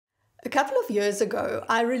A couple of years ago,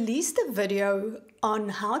 I released a video on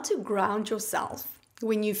how to ground yourself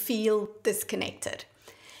when you feel disconnected.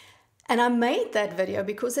 And I made that video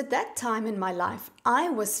because at that time in my life, I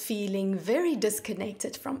was feeling very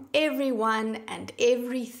disconnected from everyone and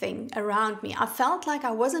everything around me. I felt like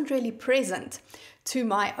I wasn't really present to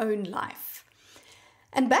my own life.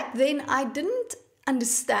 And back then, I didn't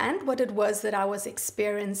understand what it was that I was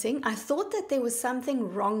experiencing. I thought that there was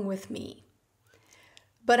something wrong with me.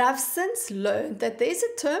 But I've since learned that there's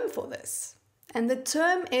a term for this, and the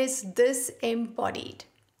term is disembodied.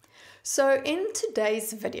 So in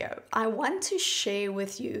today's video, I want to share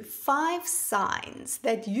with you 5 signs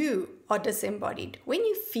that you are disembodied when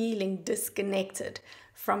you're feeling disconnected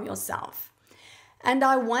from yourself. And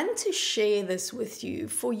I want to share this with you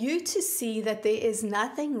for you to see that there is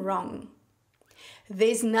nothing wrong.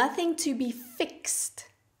 There's nothing to be fixed.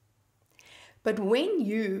 But when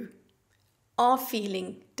you are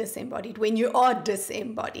feeling disembodied, when you are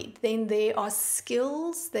disembodied, then there are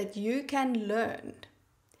skills that you can learn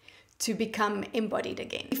to become embodied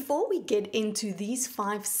again. Before we get into these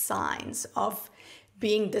 5 signs of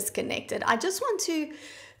being disconnected, I just want to,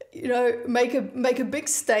 make a big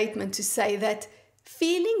statement to say that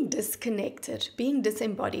feeling disconnected, being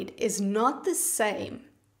disembodied, is not the same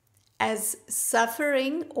as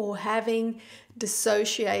suffering or having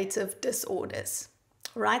dissociative disorders.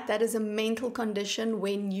 Right? That is a mental condition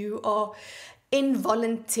when you are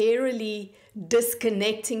involuntarily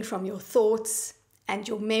disconnecting from your thoughts and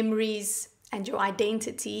your memories and your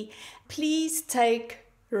identity. Please take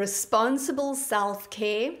responsible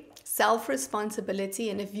self-care, self-responsibility.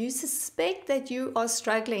 And if you suspect that you are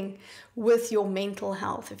struggling with your mental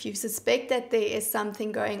health, if you suspect that there is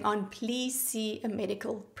something going on, please see a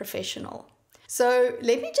medical professional. So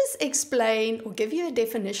let me just explain or give you a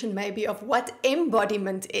definition maybe of what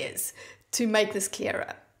embodiment is to make this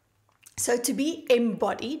clearer. So to be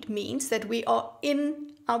embodied means that we are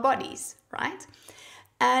in our bodies, right?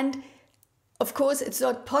 And of course, it's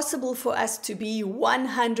not possible for us to be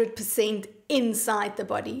 100% inside the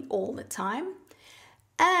body all the time.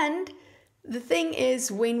 And the thing is,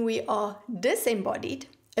 when we are disembodied,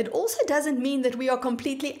 it also doesn't mean that we are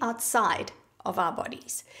completely outside of our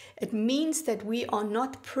bodies. It means that we are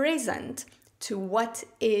not present to what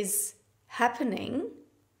is happening,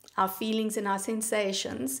 our feelings and our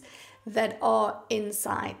sensations that are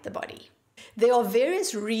inside the body. There are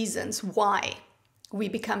various reasons why we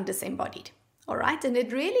become disembodied, all right? And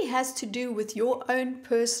it really has to do with your own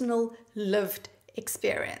personal lived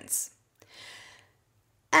experience.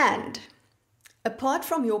 And apart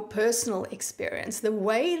from your personal experience, the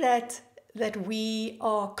way that we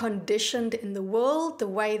are conditioned in the world, the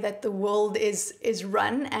way that the world is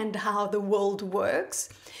run and how the world works,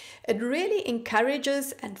 it really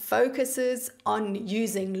encourages and focuses on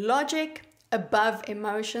using logic above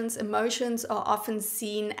emotions. Emotions are often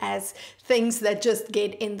seen as things that just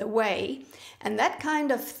get in the way. And that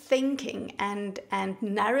kind of thinking and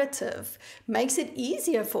narrative makes it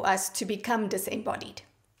easier for us to become disembodied.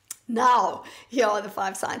 Now, here are the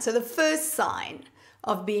 5 signs. So the first sign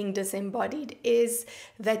of being disembodied is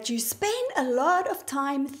that you spend a lot of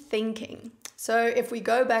time thinking. So if we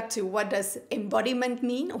go back to what does embodiment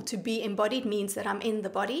mean, or to be embodied means that I'm in the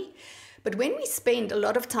body. But when we spend a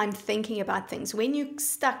lot of time thinking about things, when you're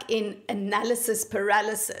stuck in analysis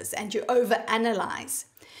paralysis and you overanalyze,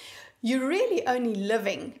 you're really only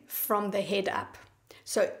living from the head up.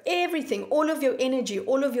 So everything, all of your energy,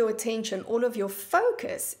 all of your attention, all of your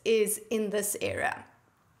focus is in this area.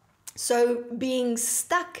 So being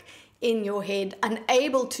stuck in your head,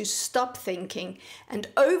 unable to stop thinking and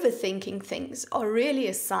overthinking things are really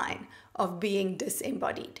a sign of being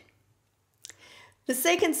disembodied. The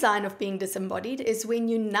second sign of being disembodied is when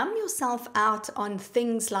you numb yourself out on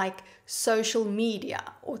things like social media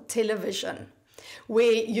or television,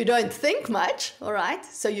 where you don't think much, all right?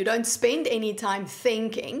 So you don't spend any time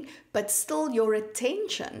thinking, but still your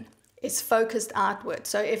attention is focused outward.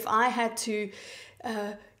 So if I had to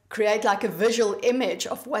create like a visual image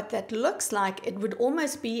of what that looks like, it would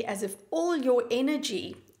almost be as if all your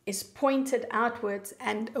energy is pointed outwards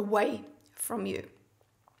and away from you.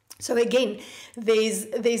 So again,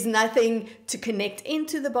 there's nothing to connect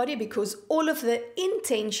into the body because all of the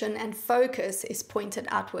intention and focus is pointed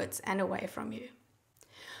outwards and away from you.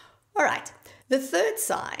 All right, the third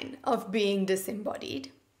sign of being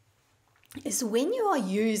disembodied is when you are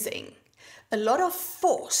using a lot of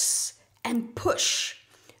force and push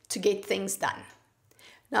to get things done.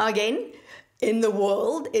 Now again, in the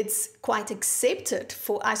world, it's quite accepted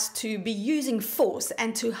for us to be using force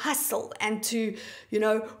and to hustle and to,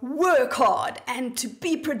 work hard and to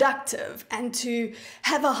be productive and to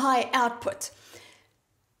have a high output.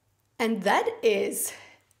 And that is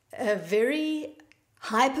a very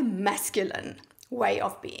hyper-masculine way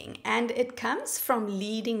of being, and it comes from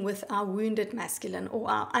leading with our wounded masculine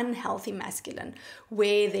or our unhealthy masculine,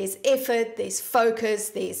 where there's effort, there's focus,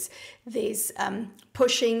 there's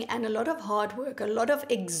pushing and a lot of hard work, a lot of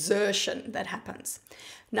exertion that happens.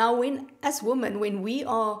 Now, as women, when we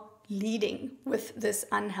are leading with this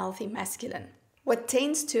unhealthy masculine, what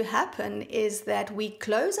tends to happen is that we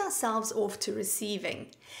close ourselves off to receiving.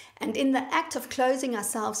 And in the act of closing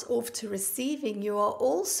ourselves off to receiving, you are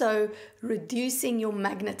also reducing your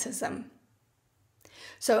magnetism.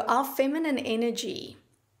 So our feminine energy,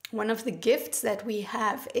 one of the gifts that we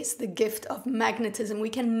have is the gift of magnetism. We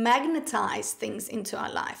can magnetize things into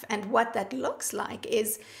our life. And what that looks like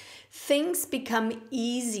is things become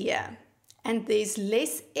easier and there's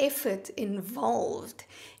less effort involved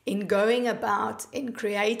in going about, in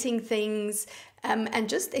creating things, and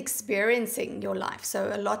just experiencing your life. So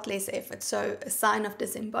a lot less effort. So a sign of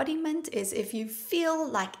disembodiment is if you feel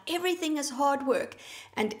like everything is hard work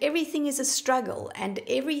and everything is a struggle and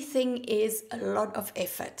everything is a lot of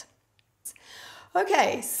effort.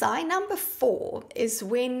 Okay, sign number 4 is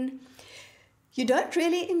when you don't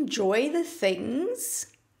really enjoy the things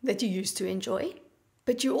that you used to enjoy,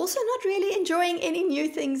 but you're also not really enjoying any new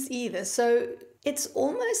things either. So it's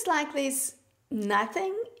almost like there's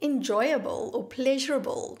nothing enjoyable or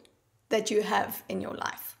pleasurable that you have in your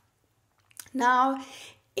life. Now,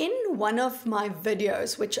 in one of my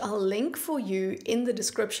videos, which I'll link for you in the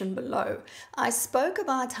description below, I spoke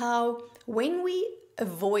about how when we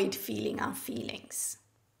avoid feeling our feelings,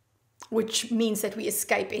 which means that we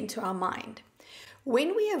escape into our mind,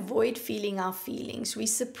 when we avoid feeling our feelings, we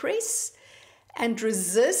suppress and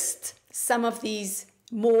resist some of these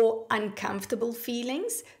more uncomfortable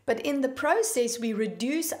feelings, but in the process we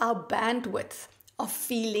reduce our bandwidth of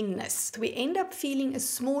feelingness. We end up feeling a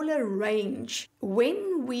smaller range.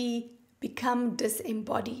 When we become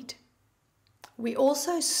disembodied, we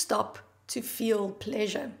also stop to feel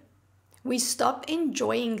pleasure. We stop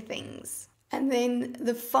enjoying things. And then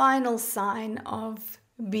the final sign of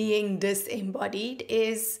being disembodied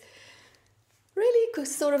is really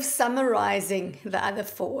sort of summarizing the other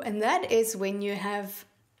 4, and that is when you have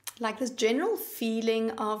like this general feeling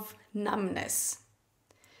of numbness.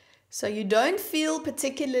 So you don't feel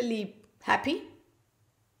particularly happy,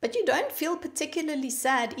 but you don't feel particularly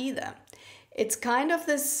sad either. It's kind of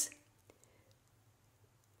this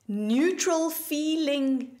neutral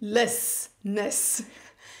feelinglessness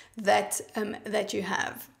that you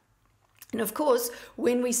have. And of course,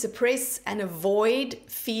 when we suppress and avoid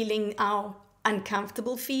feeling our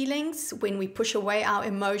uncomfortable feelings, when we push away our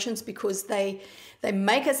emotions because they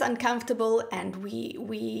make us uncomfortable and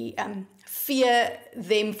we fear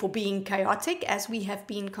them for being chaotic as we have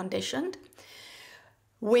been conditioned,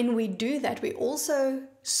 when we do that, we also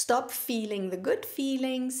stop feeling the good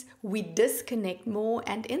feelings, we disconnect more,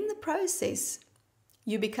 and in the process,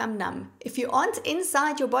 you become numb. If you aren't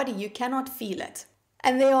inside your body, you cannot feel it.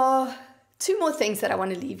 And there are 2 more things that I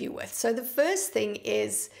want to leave you with. So the first thing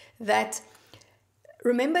is that,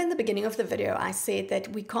 remember in the beginning of the video, I said that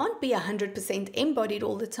we can't be 100% embodied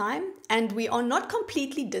all the time, and we are not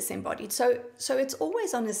completely disembodied. So it's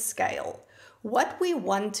always on a scale. What we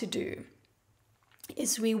want to do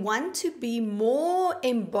is we want to be more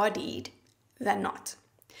embodied than not.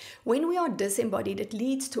 When we are disembodied, it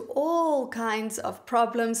leads to all kinds of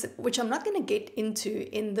problems, which I'm not going to get into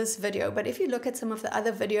in this video. But if you look at some of the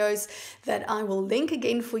other videos that I will link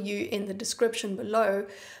again for you in the description below,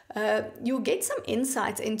 you'll get some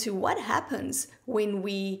insights into what happens when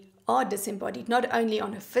we are disembodied, not only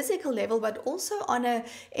on a physical level, but also on an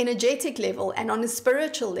energetic level and on a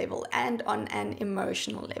spiritual level and on an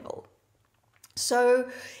emotional level. So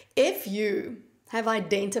if you have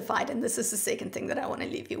identified, and this is the second thing that I want to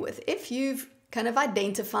leave you with, if you've kind of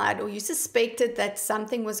identified or you suspected that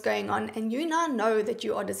something was going on and you now know that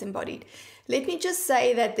you are disembodied, let me just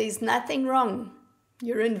say that there's nothing wrong.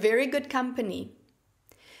 You're in very good company.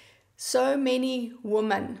 So many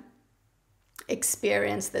women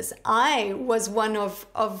experience this. I was one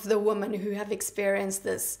of the women who have experienced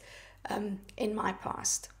this in my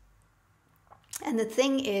past. And the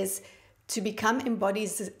thing is, to become embodied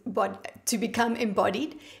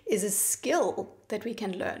is a skill that we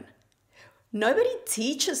can learn. Nobody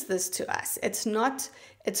teaches this to us. It's not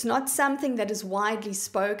something that is widely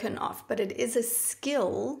spoken of, but it is a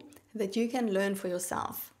skill that you can learn for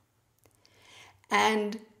yourself.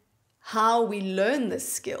 And how we learn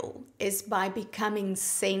this skill is by becoming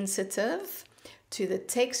sensitive to the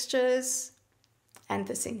textures and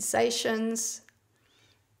the sensations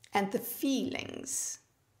and the feelings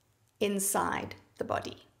inside the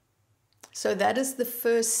body. So that is the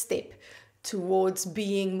first step towards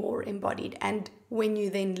being more embodied. And when you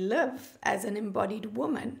then live as an embodied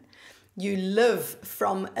woman, you live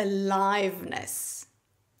from aliveness.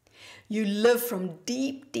 You live from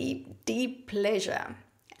deep, deep, deep pleasure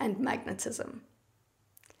and magnetism.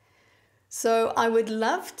 So I would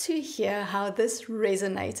love to hear how this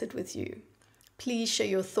resonated with you. Please share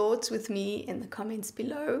your thoughts with me in the comments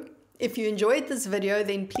below. If you enjoyed this video,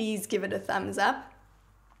 then please give it a thumbs up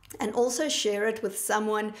and also share it with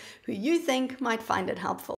someone who you think might find it helpful.